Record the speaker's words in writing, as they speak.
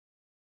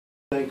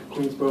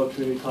Queensborough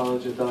Community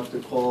College, and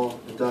Dr. Call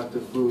and Dr.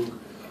 Foog,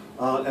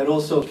 and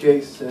also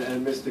KACE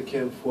and Mr.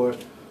 Kim for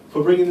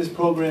bringing this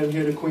program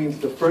here to Queens,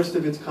 the first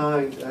of its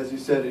kind, as you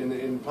said,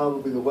 in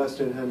probably the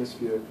Western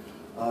Hemisphere.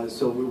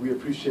 So we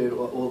appreciate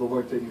all the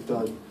work that you've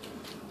done.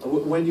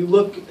 When you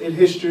look at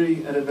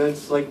history and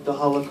events like the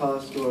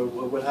Holocaust or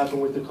what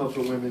happened with the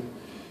comfort women,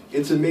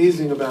 it's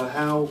amazing about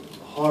how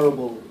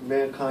horrible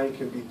mankind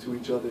can be to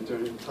each other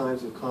during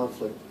times of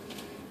conflict.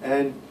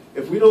 And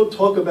if we don't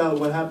talk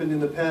about what happened in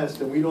the past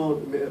and we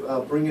don't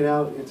bring it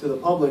out into the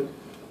public,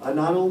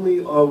 not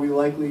only are we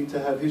likely to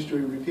have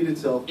history repeat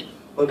itself,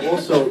 but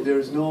also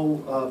there's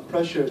no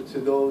pressure to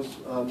those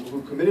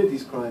who committed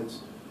these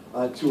crimes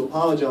to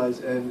apologize,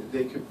 and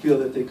they could feel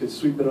that they could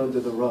sweep it under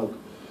the rug.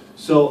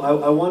 So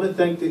I want to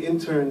thank the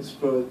interns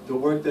for the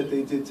work that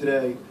they did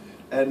today,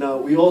 and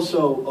we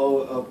also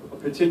owe a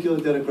particular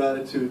debt of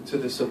gratitude to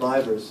the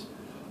survivors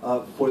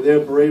for their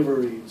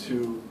bravery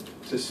to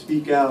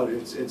speak out.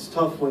 It's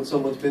tough when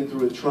someone's been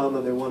through a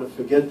trauma, they want to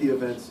forget the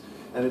events,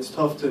 and it's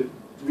tough to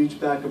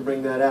reach back and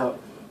bring that out.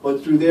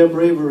 But through their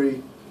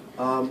bravery,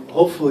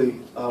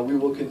 hopefully we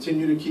will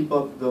continue to keep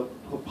up the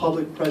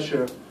public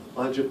pressure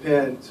on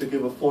Japan to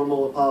give a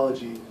formal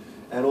apology,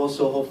 and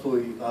also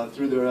hopefully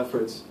through their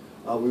efforts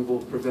we will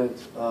prevent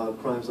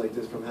crimes like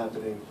this from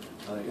happening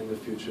in the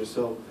future.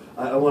 So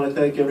I want to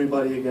thank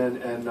everybody again,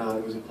 and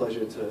it was a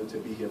pleasure to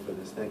be here for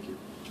this. Thank you.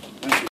 Thank you.